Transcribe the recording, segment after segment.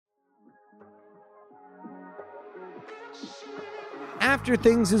After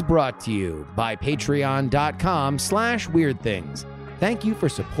Things is brought to you by patreon.com/weirdthings. Thank you for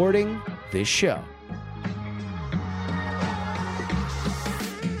supporting this show.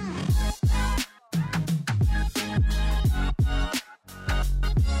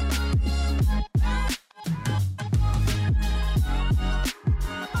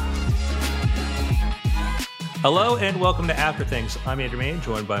 Hello and welcome to After Things. I'm Andrew Main,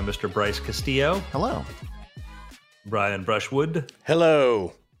 joined by Mr. Bryce Castillo. Hello. Brian Brushwood.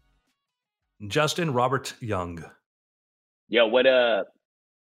 Hello. Justin Robert Young. Yo, what up?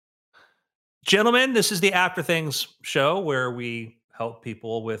 Gentlemen, this is the After Things show where we help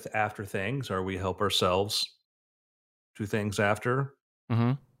people with after things, or we help ourselves do things after.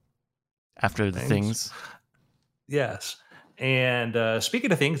 Mm-hmm. After the things. Yes. And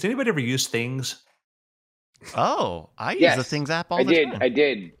speaking of things, anybody ever use Things? Oh, I use the Things app all the time. I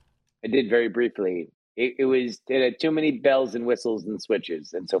did very briefly. It had too many bells and whistles and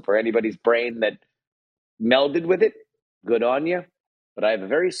switches. And so for anybody's brain that melded with it, good on you. But I have a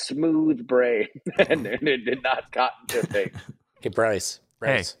very smooth brain and it did not cotton to things. Hey, Bryce.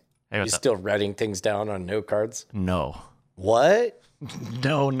 Hey, you still writing things down on note cards? No. What?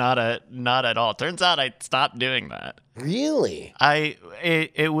 No, not at all. Turns out I stopped doing that. Really?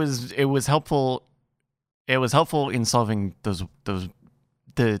 It was helpful. It was helpful in solving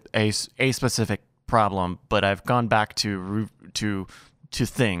a specific problem, but I've gone back to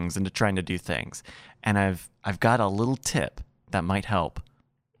things and to trying to do things, and I've got a little tip that might help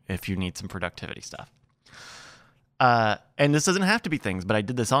if you need some productivity stuff. And this doesn't have to be things, but I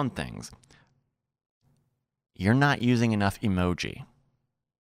did this on things. You're not using enough emoji.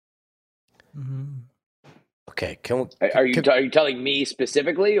 Mm-hmm. Okay, are you telling me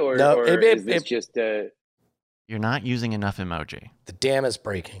specifically, or is this just You're not using enough emoji. The dam is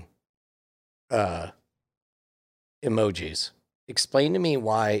breaking. Emojis. Explain to me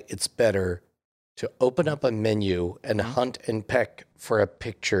why it's better to open up a menu and hunt and peck for a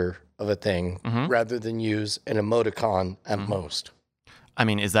picture of a thing rather than use an emoticon at most. I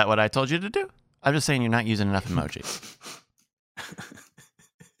mean, is that what I told you to do? I'm just saying you're not using enough emojis.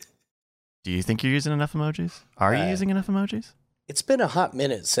 Do you think you're using enough emojis? Are you using enough emojis? It's been a hot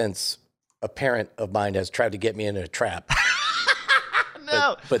minute since a parent of mine has tried to get me into a trap.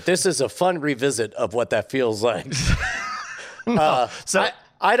 No. But this is a fun revisit of what that feels like. So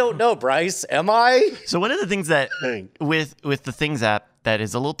I don't know, Bryce. Am I? So one of the things that with the Things app that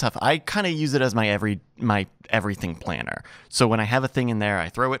is a little tough, I kind of use it as my everything planner. So when I have a thing in there, I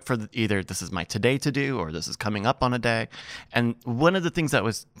throw it for either this is my today to do or this is coming up on a day. And one of the things that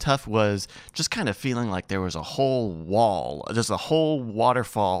was tough was just kind of feeling like there was a whole wall, just a whole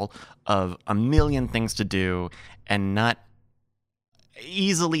waterfall of a million things to do, and not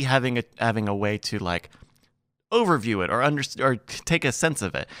easily having a way to like overview it or or take a sense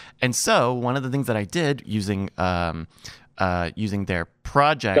of it. And so one of the things that I did using their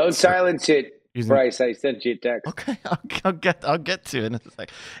project. Don't silence it, Bryce. I sent you a text. Okay, I'll get to it in a sec.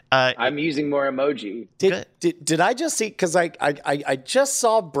 I'm using more emoji. Did I just see? Because I just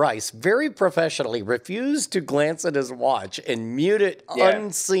saw Bryce very professionally refuse to glance at his watch and mute it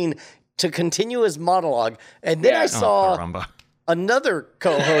unseen to continue his monologue, and then I saw another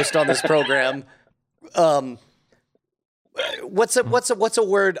co-host on this program. What's a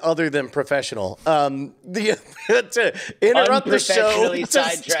word other than professional? To interrupt the show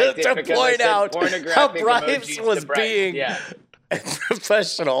to point out how Bryce was being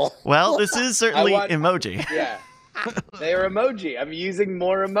professional. Well, this is certainly emoji. Yeah, they are emoji. I'm using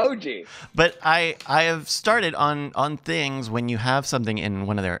more emoji. But I have started on things when you have something in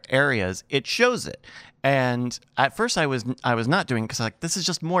one of their areas, it shows it. And at first I was not doing it because like this is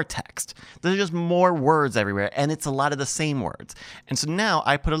just more text. There's just more words everywhere, and it's a lot of the same words. And so now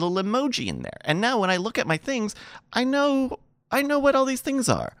I put a little emoji in there. And now when I look at my things, I know what all these things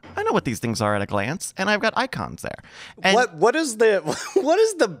are. I know what these things are at a glance, and I've got icons there. And what is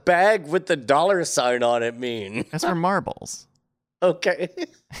the bag with the $ on it mean? It's for marbles. Okay.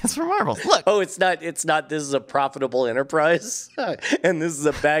 It's for marbles. Look. Oh, it's not this is a profitable enterprise and this is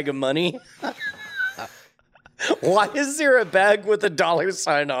a bag of money. Why is there a bag with a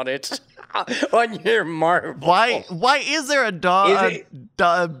 $ on it on your marble? Why is there a bag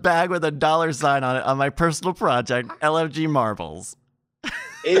with a $ on it on my personal project, LFG Marbles?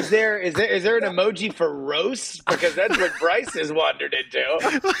 Is there an emoji for roast? Because that's what Bryce has wandered into.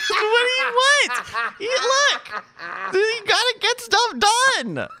 What do you want? Look, you gotta get stuff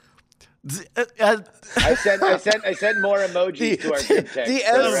done. I sent more emojis to our group text.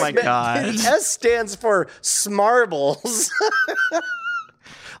 Oh my god! The S stands for Smarbles.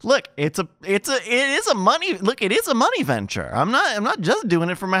 look, it is a money venture. I'm not just doing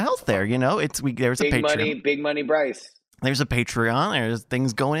it for my health there. There's a Patreon. Big money, Bryce. There's a Patreon. There's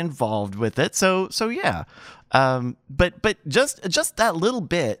things going involved with it. So yeah. But just that little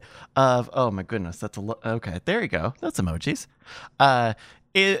bit of, oh my goodness, that's okay. There you go. That's emojis.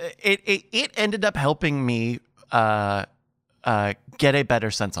 It ended up helping me get a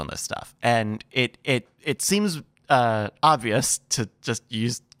better sense on this stuff, and it seems obvious to just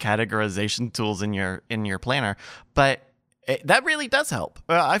use categorization tools in your planner, but that really does help.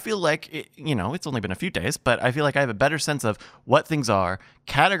 I feel like it's only been a few days, but I feel like I have a better sense of what things are,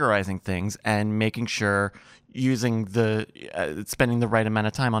 categorizing things, and making sure using spending the right amount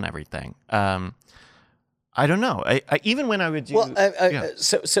of time on everything. I don't know. I even when I would do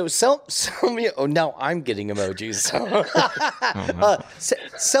so sell me. Oh, now I'm getting emojis.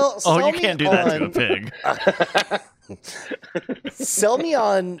 Sell you me can't do that to a pig. Sell me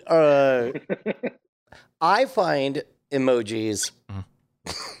on. I find emojis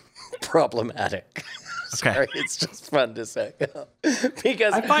problematic. Sorry, it's just fun to say.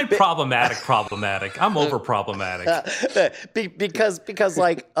 Because I find problematic. I'm over problematic. because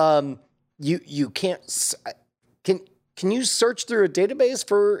like you can't can you search through a database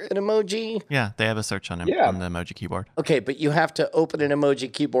for an emoji? Yeah, they have a search on the emoji keyboard. Okay, but you have to open an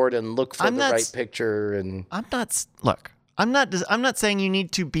emoji keyboard and look for the right picture. And I'm not saying you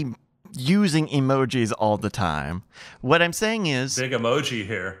need to be using emojis all the time. What I'm saying is big emoji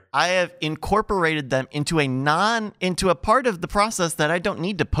here. I have incorporated them into a part of the process that I don't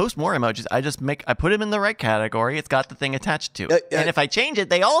need to post more emojis. I put them in the right category. It's got the thing attached to it. And if I change it,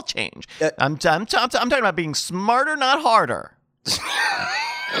 they all change. I'm talking about being smarter, not harder.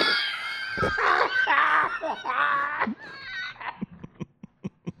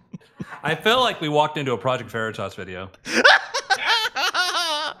 I feel like we walked into a Project Veritas video.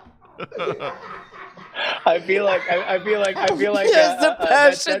 I feel like yes, the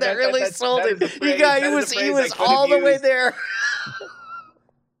passion that really sold him. He was all the way there.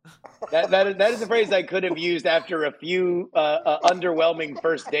 That is a phrase I could have used after a few underwhelming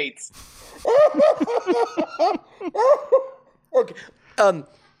first dates. Okay.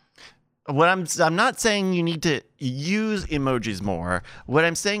 I'm not saying you need to use emojis more. What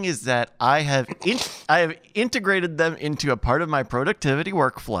I'm saying is that I have integrated them into a part of my productivity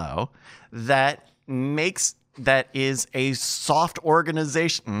workflow that is a soft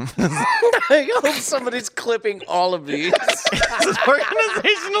organization. I hope somebody's clipping all of these. It's an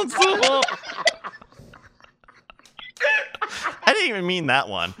organizational tool. I didn't even mean that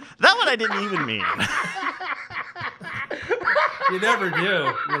one. That one I didn't even mean. You never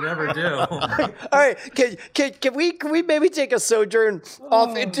do. All right, can we maybe take a sojourn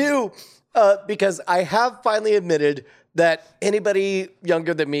off into because I have finally admitted that anybody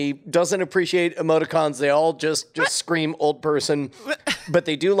younger than me doesn't appreciate emoticons. They all just scream old person, but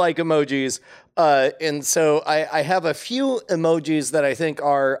they do like emojis. And so I have a few emojis that I think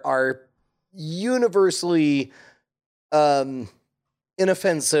are universally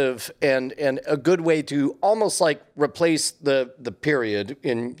inoffensive and a good way to almost like replace the period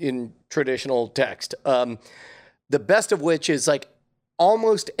in traditional text. The best of which is like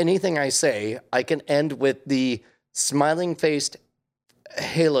almost anything I say, I can end with the smiling faced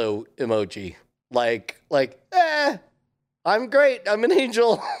halo emoji. Like, I'm great. I'm an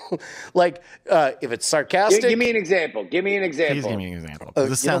angel. Like, if it's sarcastic. Give me an example. Please give me an example.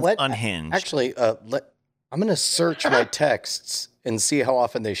 This sounds unhinged. Actually, I'm going to search my texts and see how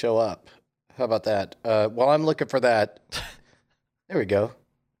often they show up. How about that? While I'm looking for that, there we go.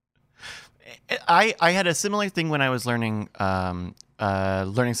 I had a similar thing when I was learning some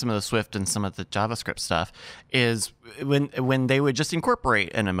of the Swift and some of the JavaScript stuff. Is when they would just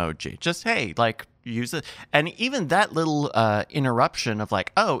incorporate an emoji, just hey, like use it, and even that little interruption of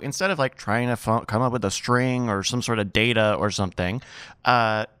like, oh, instead of like trying to come up with a string or some sort of data or something,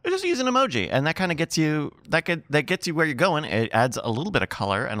 just use an emoji, and that kind of gets you that gets you where you're going. It adds a little bit of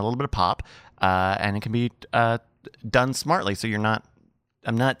color and a little bit of pop, and it can be done smartly. So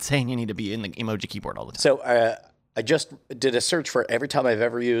I'm not saying you need to be in the emoji keyboard all the time. So I just did a search for every time I've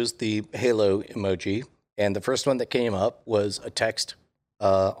ever used the Halo emoji, and the first one that came up was a text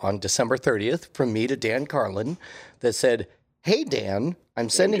on December 30th from me to Dan Carlin that said, "Hey Dan, I'm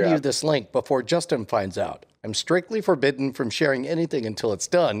sending you this link before Justin finds out. I'm strictly forbidden from sharing anything until it's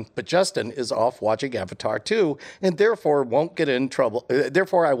done, but Justin is off watching Avatar 2 and therefore won't get in trouble.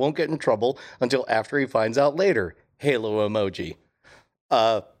 Therefore, I won't get in trouble until after he finds out later. Halo emoji."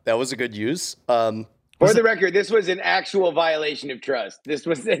 That was a good use. For the record, this was an actual violation of trust. This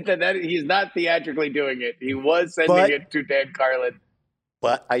was that he's not theatrically doing it. He was sending it to Dan Carlin.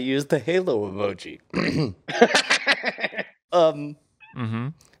 but I used the halo emoji.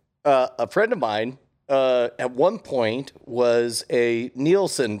 A friend of mine at one point was a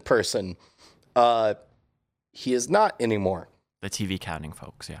Nielsen person. He is not anymore. The TV counting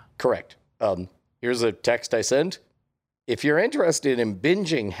folks, yeah. Correct. Here's a text I sent. If you're interested in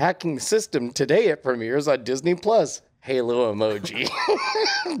binging Hacking System today, it premieres on Disney Plus. Halo emoji.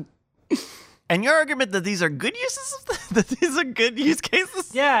 And your argument that these are good uses that these are good use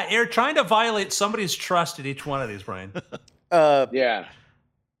cases? Yeah, you're trying to violate somebody's trust in each one of these, Brian. Yeah.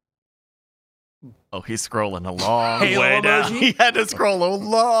 Oh, he's scrolling a long Halo way down. emoji? He had to scroll a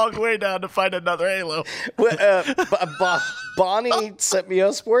long way down to find another Halo. Bonnie sent me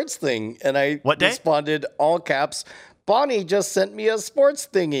a sports thing, and I responded all caps. Bonnie just sent me a sports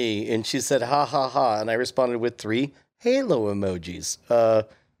thingy, and she said ha ha ha, and I responded with 3 Halo emojis.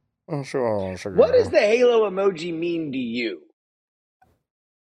 Sure. What does the Halo emoji mean to you?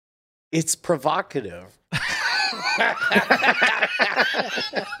 It's provocative.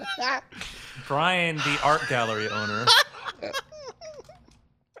 Brian, the art gallery owner.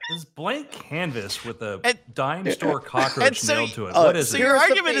 This blank canvas with a dime store cockroach nailed to it. What is so it? your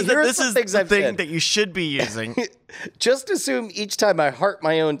argument is that here's this the is things the I've thing said. that you should be using. Just assume each time I heart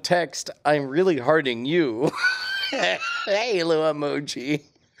my own text, I'm really hearting you. Halo emoji.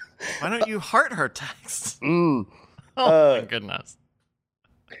 Why don't you heart her text? Mm. Oh my goodness.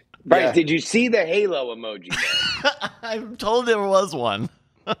 Bryce, Yeah. did you see the Halo emoji? I'm told there was one.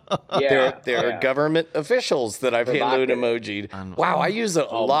 Yeah. There are government officials that I've haloed Provocative. emojied. Wow, I use it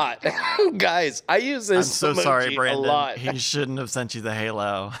a lot. Guys, I use I'm this so emoji sorry, a Brandon. lot. He shouldn't have sent you the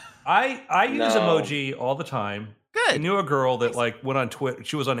Halo. I use No. emoji all the time. Good. I knew a girl that like went on Twitter.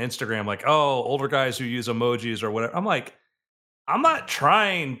 She was on Instagram, like, oh, older guys who use emojis or whatever. I'm like, I'm not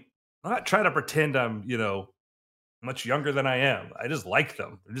trying to pretend I'm, much younger than I am. I just like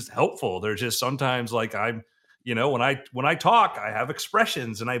them. They're just helpful. They're just sometimes like I'm, when I talk, I have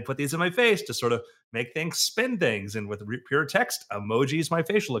expressions and I put these in my face to sort of make things spin things. And with pure text, emoji is my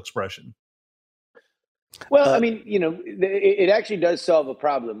facial expression. Well, I mean, it actually does solve a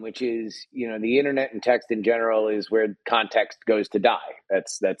problem, which is, the internet and text in general is where context goes to die.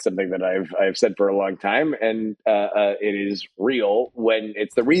 That's something that I've said for a long time, and it is real when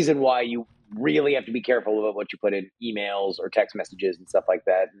it's the reason why you really have to be careful about what you put in emails or text messages and stuff like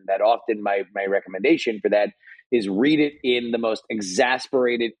that. And that often my recommendation for that is read it in the most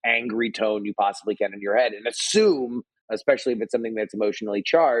exasperated, angry tone you possibly can in your head, and assume, especially if it's something that's emotionally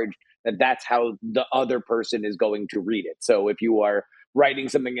charged, that that's how the other person is going to read it. So if you are writing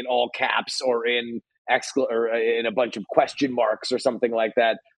something in all caps or in a bunch of question marks or something like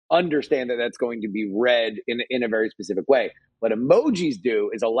that, understand that that's going to be read in a very specific way. What emojis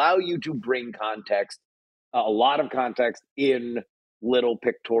do is allow you to bring context, a lot of context, in little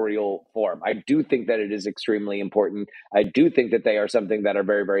pictorial form. I do think that it is extremely important. I do think that they are something that are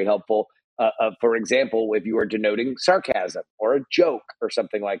very, very helpful. For example, if you are denoting sarcasm or a joke or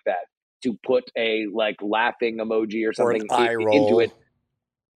something like that, to put a laughing emoji or something into it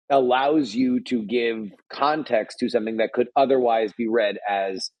allows you to give context to something that could otherwise be read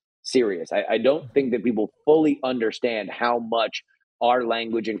as serious. I don't think that people fully understand how much our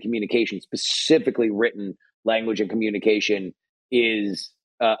language and communication, specifically written language and communication, is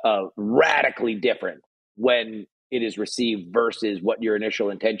radically different when it is received versus what your initial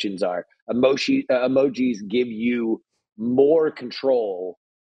intentions are. Emojis give you more control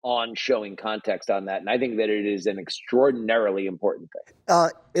on showing context on that, and I think that it is an extraordinarily important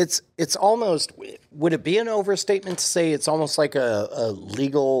thing. It's almost, would it be an overstatement to say it's almost like a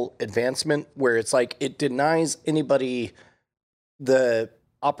legal advancement where it's like it denies anybody the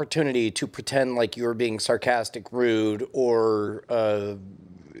opportunity to pretend like you're being sarcastic, rude, or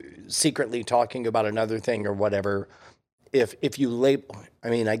secretly talking about another thing or whatever. If you label,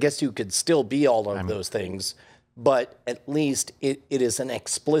 I mean, I guess you could still be all of those things, but at least it is an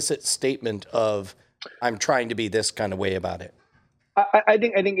explicit statement of, I'm trying to be this kind of way about it. I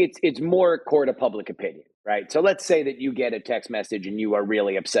think it's more court of public opinion, right? So let's say that you get a text message and you are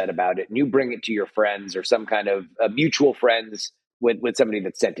really upset about it, and you bring it to your friends or some kind of mutual friends with somebody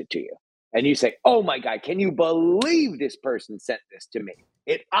that sent it to you. And you say, oh my God, can you believe this person sent this to me?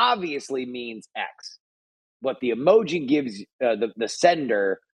 It obviously means X. What the emoji gives the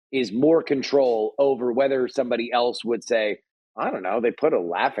sender is more control over whether somebody else would say, I don't know, they put a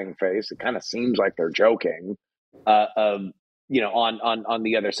laughing face. It kind of seems like they're joking, on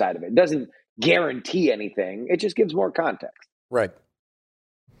the other side of it. It doesn't guarantee anything. It just gives more context. Right.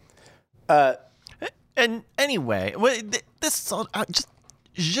 And anyway, this is all, just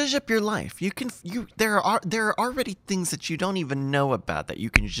zhuzh up your life. There are already things that you don't even know about that you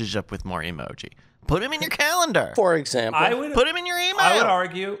can zhuzh up with more emoji. Put them in your calendar. For example, Put them in your email. I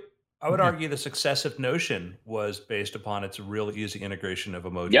would argue the success of Notion was based upon its real easy integration of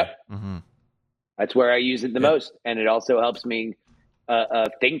emoji. Yep. Mm-hmm. That's where I use it the most, and it also helps me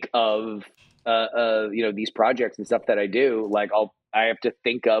think of these projects and stuff that I do. Like I have to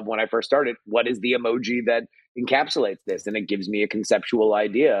think of, when I first started, what is the emoji that encapsulates this, and it gives me a conceptual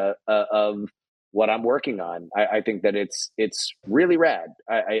idea of what I'm working on. I think that it's really rad.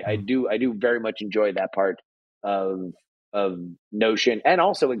 I do very much enjoy that part of Notion, and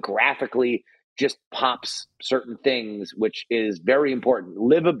also it graphically just pops certain things, which is very important.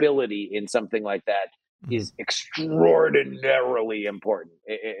 Livability in something like that is extraordinarily important,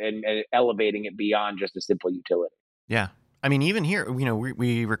 and elevating it beyond just a simple utility. Yeah. I mean, even here,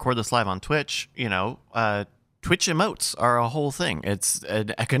 we record this live on Twitch, Twitch emotes are a whole thing. It's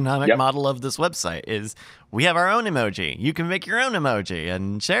an economic model of this website is we have our own emoji. You can make your own emoji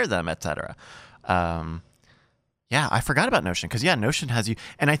and share them, etc. Yeah, I forgot about Notion because, Notion has you.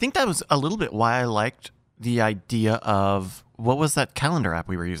 And I think that was a little bit why I liked the idea of, what was that calendar app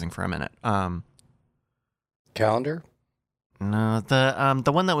we were using for a minute? calendar? No,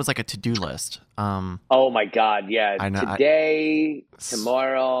 the one that was like a to-do list. Oh my God, yeah. I know, Today,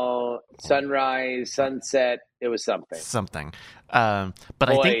 tomorrow, sunrise, sunset, it was something. Something. But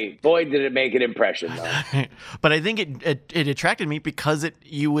I think boy, did it make an impression though. But I think it attracted me because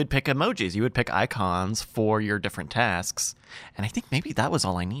you would pick emojis, you would pick icons for your different tasks, and I think maybe that was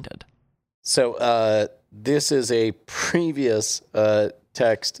all I needed. So this is a previous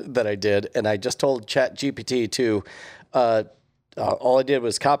text that I did, and I just told ChatGPT to. All I did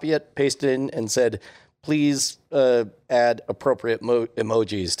was copy it, paste it in, and said, please add appropriate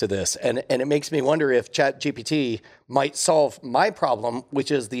emojis to this. And it makes me wonder if ChatGPT might solve my problem,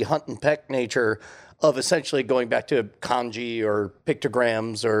 which is the hunt and peck nature of essentially going back to kanji or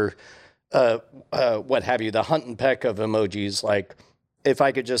pictograms or what have you, the hunt and peck of emojis. Like if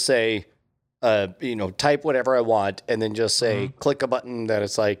I could just say, type whatever I want and then just say, click a button that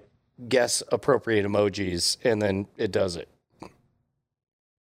it's like, guess appropriate emojis, and then it does it.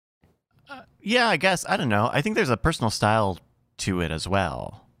 Yeah, I guess. I don't know. I think there's a personal style to it as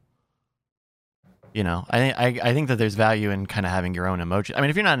well. I think that there's value in kind of having your own emoji. I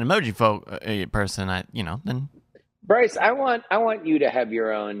mean, if you're not an emoji person, then. Bryce, I want you to have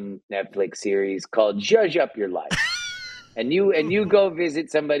your own Netflix series called Zhuzh Up Your Life, and you go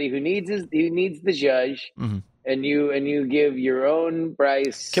visit somebody who needs the zhuzh. Mm-hmm. And you give your own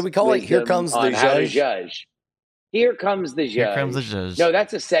Bryce. Can we call it "Here Comes the Zhuzh"? Here comes the zhuzh. Here comes the zhuzh. No,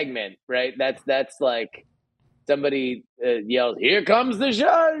 that's a segment, right? That's like somebody yells, "Here comes the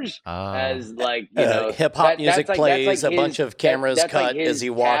zhuzh!" As like hip hop music plays. Like a bunch of cameras cut like as he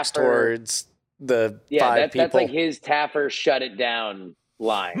walks towards the five people. That's like his Taffer "Shut It Down"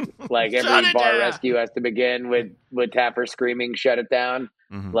 line. Like every bar rescue has to begin with Taffer screaming "Shut it down."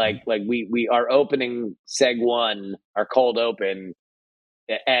 Mm-hmm. Like we our opening seg 1, our cold open,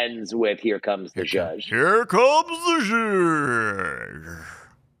 it ends with "Here comes the zhuzh." Here comes the zhuzh.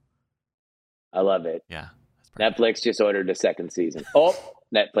 I love it. Yeah. Netflix just ordered a second season. Oh,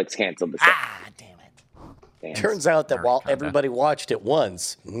 Netflix canceled the second. Damn it. Turns out that while everybody watched it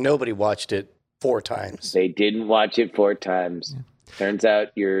once, nobody watched it 4 times. They didn't watch it 4 times. Yeah. Turns out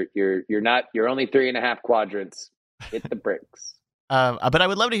you're only 3.5 quadrants. Hit the bricks. But I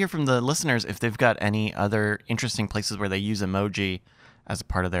would love to hear from the listeners if they've got any other interesting places where they use emoji as a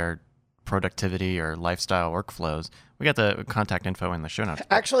part of their productivity or lifestyle workflows. We got the contact info in the show notes.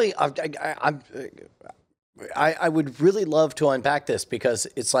 Actually, I would really love to unpack this because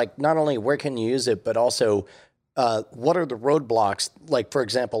it's like not only where can you use it, but also what are the roadblocks? Like, for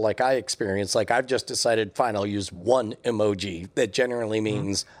example, like I experienced, like I've just decided, fine, I'll use one emoji that generally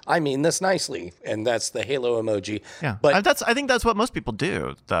means I mean this nicely, and that's the halo emoji. Yeah, but I think that's what most people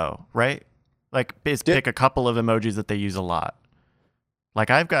do, though, right? Like, pick a couple of emojis that they use a lot. Like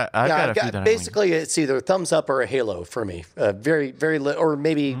I've got a few that basically it's either a thumbs up or a halo for me. Very, very or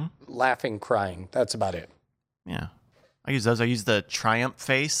maybe laughing, crying. That's about it. Yeah. I use those. I use the triumph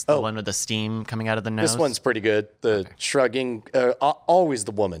face, the one with the steam coming out of the nose. This one's pretty good. The shrugging, always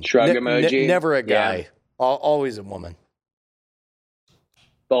the woman. Shrug emoji. Never a guy. Yeah. Always a woman.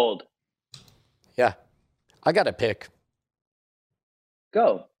 Bold. Yeah. I got to pick.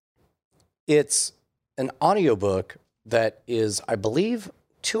 Go. It's an audiobook that is, I believe,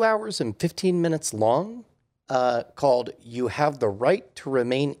 2 hours and 15 minutes long, called You Have the Right to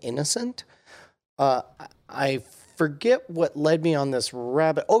Remain Innocent. I forget what led me on this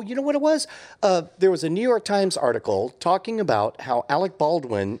rabbit. Oh, you know what it was? There was a New York Times article talking about how Alec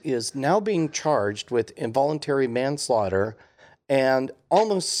Baldwin is now being charged with involuntary manslaughter, and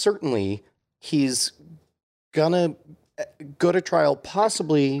almost certainly he's gonna go to trial,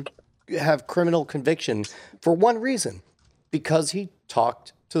 possibly have criminal conviction for one reason, because he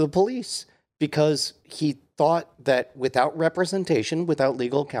talked to the police, because he thought that without representation, without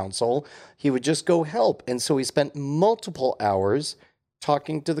legal counsel, he would just go help. And so he spent multiple hours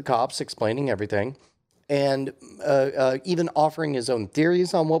talking to the cops, explaining everything, and even offering his own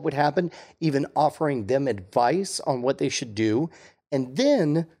theories on what would happen, even offering them advice on what they should do. And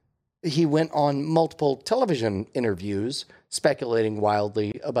then he went on multiple television interviews speculating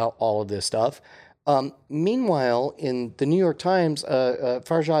wildly about all of this stuff. Meanwhile, in the New York Times,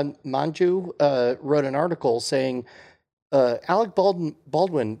 Farhad Manjoo wrote an article saying Alec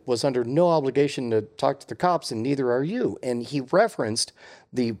Baldwin was under no obligation to talk to the cops, and neither are you. And he referenced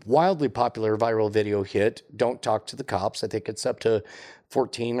the wildly popular viral video hit, Don't Talk to the Cops. I think it's up to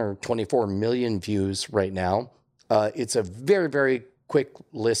 14 or 24 million views right now. It's a very, very quick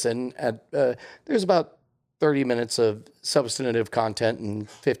listen. There's about 30 minutes of substantive content and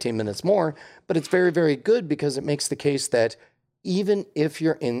 15 minutes more, but it's very, very good because it makes the case that even if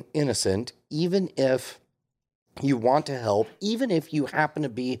you're innocent, even if you want to help, even if you happen to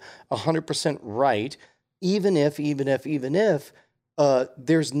be 100% right, even if,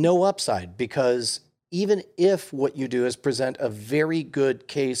 there's no upside, because even if what you do is present a very good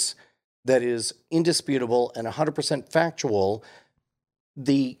case that is indisputable and 100% factual,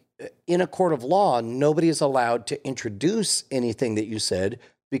 in a court of law, nobody is allowed to introduce anything that you said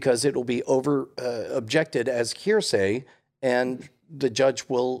because it will be objected as hearsay, and the judge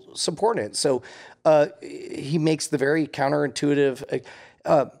will support it. So he makes the very counterintuitive.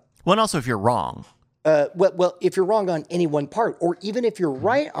 Well, and also if you're wrong. Well, if you're wrong on any one part, or even if you're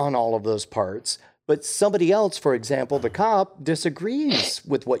right on all of those parts, but somebody else, for example, the cop, disagrees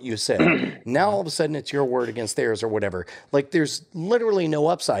with what you said. Now, all of a sudden, it's your word against theirs or whatever. Like, there's literally no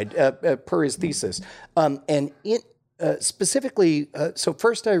upside per his thesis. And it specifically, so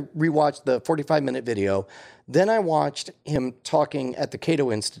first I rewatched the 45-minute video. Then I watched him talking at the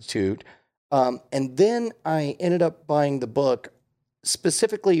Cato Institute. And then I ended up buying the book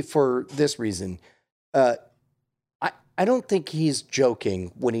specifically for this reason. I don't think he's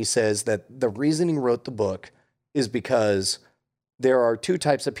joking when he says that the reason he wrote the book is because there are two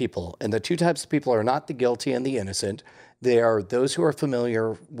types of people, and the two types of people are not the guilty and the innocent. They are those who are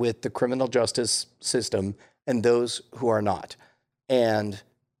familiar with the criminal justice system and those who are not. And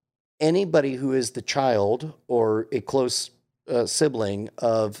anybody who is the child or a close sibling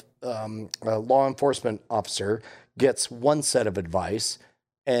of a law enforcement officer gets one set of advice,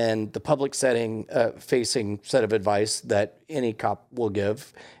 and the public facing set of advice that any cop will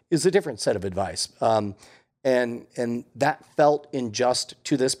give is a different set of advice. And that felt unjust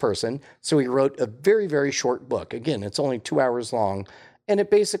to this person. So he wrote a very, very short book. Again, it's only 2 hours long. And it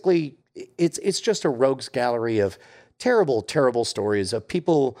basically, it's just a rogues gallery of terrible, terrible stories of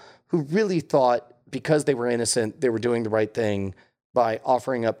people who really thought because they were innocent, they were doing the right thing by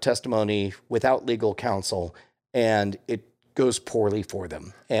offering up testimony without legal counsel. And it goes poorly for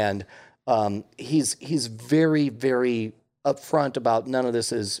them. And he's very, very upfront about none of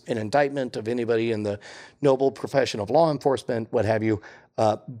this is an indictment of anybody in the noble profession of law enforcement, what have you.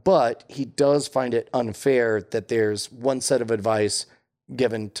 But he does find it unfair that there's one set of advice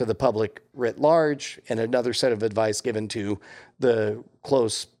given to the public writ large and another set of advice given to the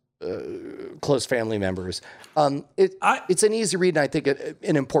close family members. It's an easy read, and I think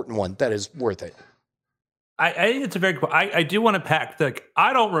an important one that is worth it. I think it's a very cool. I do want to pack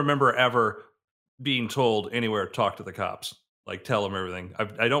I don't remember ever being told anywhere, talk to the cops, like tell them everything.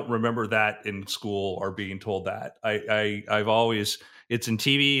 I don't remember that in school or being told that. I've always, it's in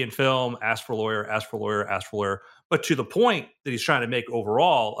TV and film, ask for a lawyer, ask for a lawyer, ask for a lawyer. But to the point that he's trying to make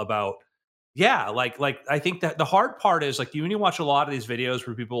overall about, yeah, like I think that the hard part is like when you watch a lot of these videos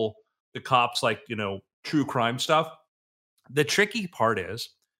where people, the cops, like, true crime stuff, the tricky part is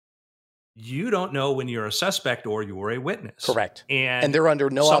you don't know when you're a suspect or you were a witness. Correct. And they're under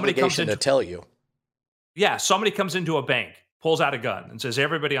no obligation to tell you. Yeah, somebody comes into a bank, pulls out a gun, and says,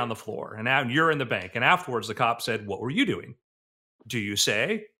 everybody on the floor. And now you're in the bank. And afterwards, the cop said, what were you doing? Do you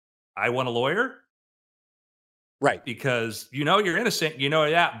say, I want a lawyer? Right. Because you're innocent,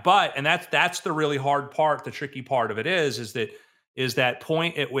 that. But, and that's the really hard part, the tricky part of it is that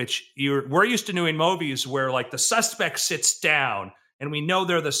point at which we're used to doing movies where like the suspect sits down and we know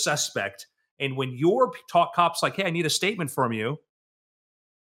they're the suspect. And when your cops like, hey, I need a statement from you,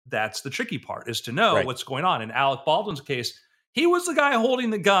 that's the tricky part, is to know Right. what's going on. In Alec Baldwin's case, he was the guy holding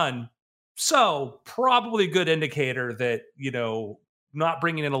the gun. So probably a good indicator that, not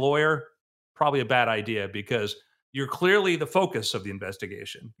bringing in a lawyer, probably a bad idea, because you're clearly the focus of the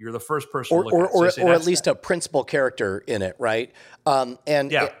investigation. You're the first person to look at it. So you say, Or at least a principal character in it, right?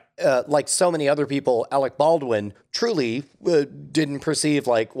 Like so many other people, Alec Baldwin truly didn't perceive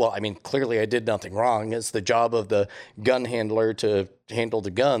clearly I did nothing wrong. It's the job of the gun handler to handle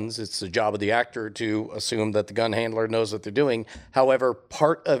the guns. It's the job of the actor to assume that the gun handler knows what they're doing. However,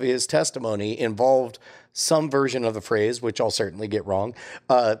 part of his testimony involved some version of the phrase, which I'll certainly get wrong.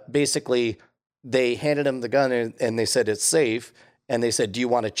 Basically, they handed him the gun and they said it's safe. And they said, do you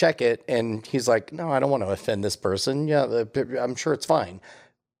want to check it? And he's like, no, I don't want to offend this person. Yeah, I'm sure it's fine.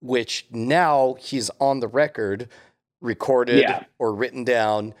 Which now he's on the record, recorded or written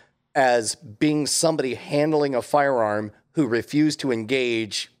down as being somebody handling a firearm who refused to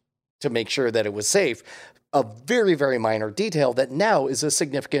engage to make sure that it was safe. A very, very minor detail that now is a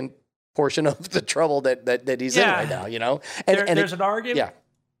significant portion of the trouble that he's in right now, And there's an argument. Yeah.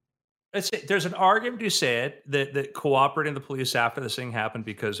 There's an argument, you said, that cooperating with the police after this thing happened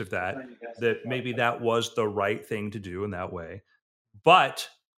because of that maybe that was the right thing to do in that way. But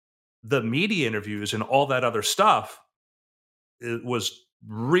the media interviews and all that other stuff, it was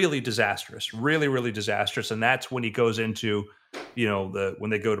really disastrous, really, really disastrous. And that's when he goes into, when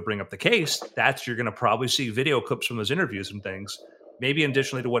they go to bring up the case, you're going to probably see video clips from those interviews and things, maybe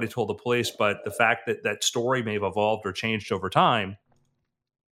additionally to what he told the police. But the fact that that story may have evolved or changed over time,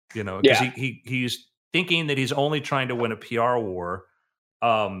 because he's thinking that he's only trying to win a PR war.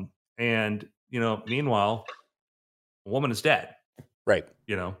 And, meanwhile, a woman is dead. Right.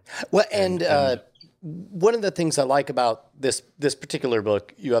 Well, and one of the things I like about this particular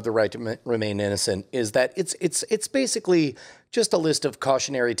book, You Have the Right to Remain Innocent, is that it's basically just a list of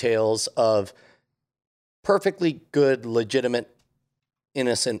cautionary tales of perfectly good, legitimate,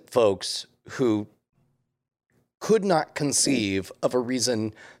 innocent folks who could not conceive of a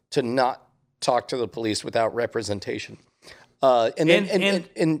reason to not talk to the police without representation.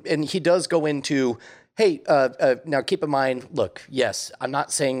 And he does go into, hey, now keep in mind, look, yes, I'm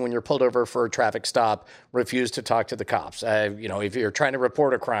not saying when you're pulled over for a traffic stop, refuse to talk to the cops. If you're trying to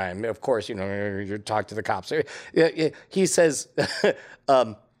report a crime, of course, you talk to the cops. He says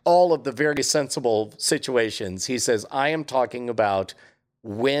all of the very sensible situations. He says, I am talking about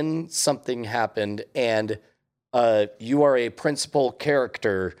when something happened and you are a principal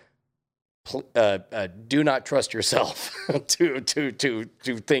character. Do not trust yourself to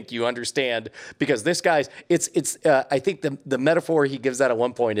think you understand, because this guy's I think the metaphor he gives out at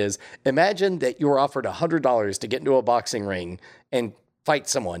one point is, imagine that you were offered $100 to get into a boxing ring and fight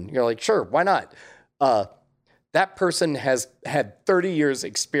someone. You're like, sure, why not? That person has had 30 years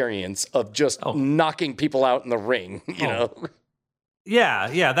experience of just knocking people out in the ring, you know?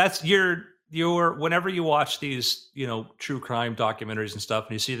 Yeah. That's your whenever you watch these, true crime documentaries and stuff,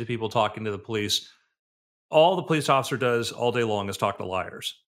 and you see the people talking to the police, all the police officer does all day long is talk to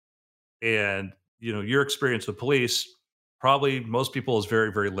liars. And, your experience with police, probably most people is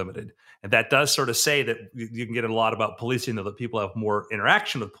very, very limited. And that does sort of say that you can get a lot about policing, though, that people have more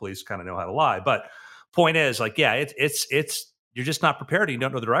interaction with police, kind of know how to lie. But point is, it's you're just not prepared. You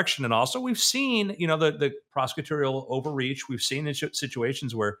don't know the direction. And also we've seen, the prosecutorial overreach. We've seen in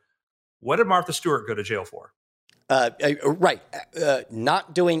situations where, what did Martha Stewart go to jail for? Right.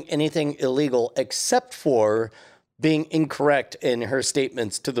 Not doing anything illegal except for being incorrect in her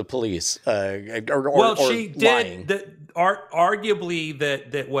statements to the police. She lying. did. Arguably,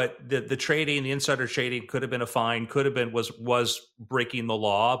 that what the trading, the insider trading, could have been a fine, could have been was breaking the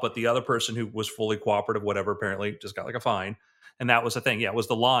law, but the other person who was fully cooperative, whatever, apparently just got like a fine, and that was the thing. Yeah, it was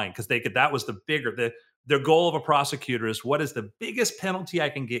the lying, because that was the bigger their goal of a prosecutor is, what is the biggest penalty I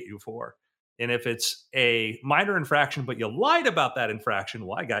can get you for? And if it's a minor infraction, but you lied about that infraction,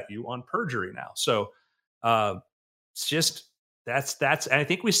 well, I got you on perjury now. So it's just that's. And I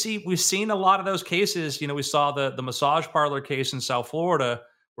think we've seen a lot of those cases. We saw the massage parlor case in South Florida,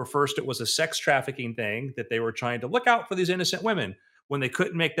 where first it was a sex trafficking thing that they were trying to look out for these innocent women. When they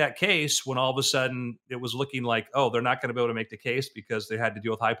couldn't make that case, when all of a sudden it was looking like, they're not going to be able to make the case because they had to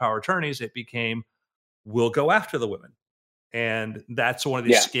deal with high power attorneys, it became, we'll go after the women. And that's one of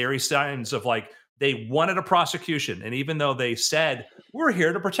these scary signs of they wanted a prosecution. And even though they said, we're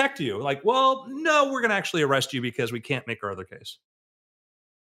here to protect you, well, no, we're going to actually arrest you because we can't make our other case.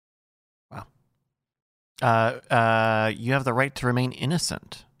 Wow. You Have the Right to Remain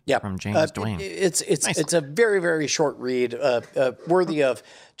Innocent. Yeah, from James Duane. It's a very, very short read, worthy of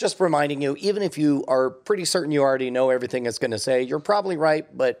just reminding you, even if you are pretty certain you already know everything it's going to say, you're probably right,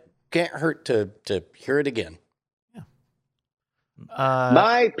 but can't hurt to hear it again.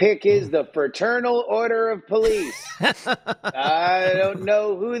 My pick is the Fraternal Order of Police. I don't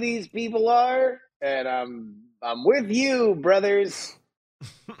know who these people are, and I'm with you, brothers.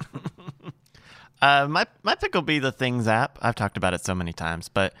 My pick will be the Things app. I've talked about it so many times,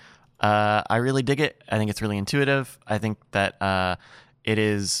 but I really dig it. I think it's really intuitive. I think that it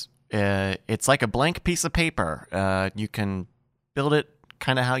is. It's like a blank piece of paper. You can build it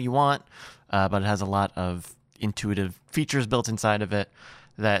kind of how you want, but it has a lot of intuitive features built inside of it.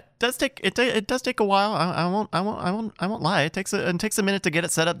 That does take it does take a while. I won't lie. It takes a minute to get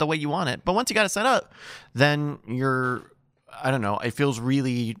it set up the way you want it. But once you got it set up, then I don't know. It feels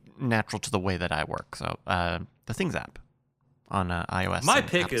really natural to the way that I work. So the Things app on iOS. My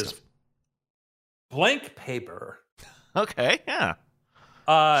pick is blank paper. Okay, yeah.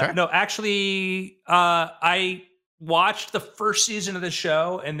 Sure. No, actually, I watched the first season of the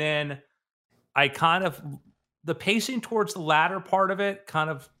show, and then I the pacing towards the latter part of it kind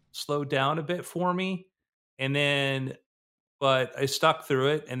of slowed down a bit for me. But I stuck through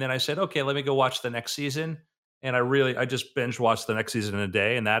it, and then I said, okay, let me go watch the next season. And I just binge watched the next season in a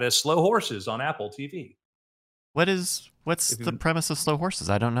day, and that is Slow Horses on Apple TV. What's the premise of Slow Horses?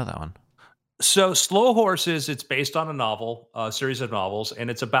 I don't know that one. So Slow Horses, it's based on a series of novels,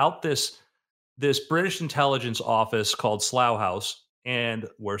 and it's about this British intelligence office called Slough House, and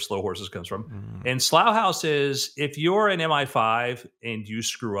where Slow Horses comes from. And Slough House is, if you're an MI5 and you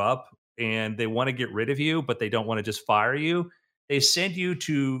screw up and they want to get rid of you, but they don't want to just fire you, they send you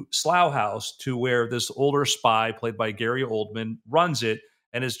to Slough House, to where this older spy played by Gary Oldman runs it.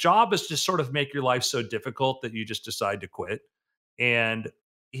 And his job is to sort of make your life so difficult that you just decide to quit. And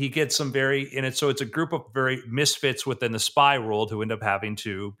he gets so it's a group of very misfits within the spy world who end up having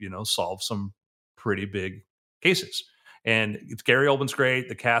to, solve some pretty big cases. And it's Gary Oldman's great.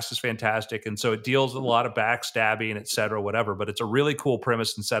 The cast is fantastic. And so it deals with a lot of backstabbing, et cetera, whatever. But it's a really cool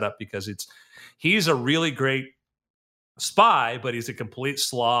premise and setup because he's a really great spy, but he's a complete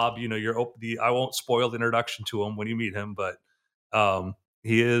slob. I won't spoil the introduction to him when you meet him, but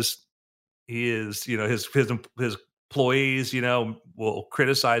he is, his employees, will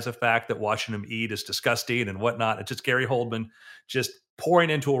criticize the fact that watching him eat is disgusting and whatnot. It's just Gary Oldman just pouring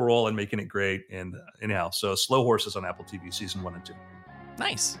into a role and making it great. And anyhow, so Slow Horses on Apple TV season 1 and 2.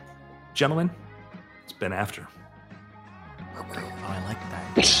 Nice. Gentlemen, it's been after. Oh, I like that.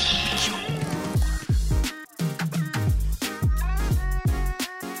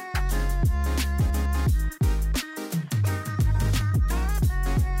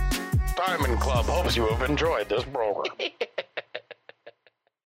 Diamond Club hopes you have enjoyed this program.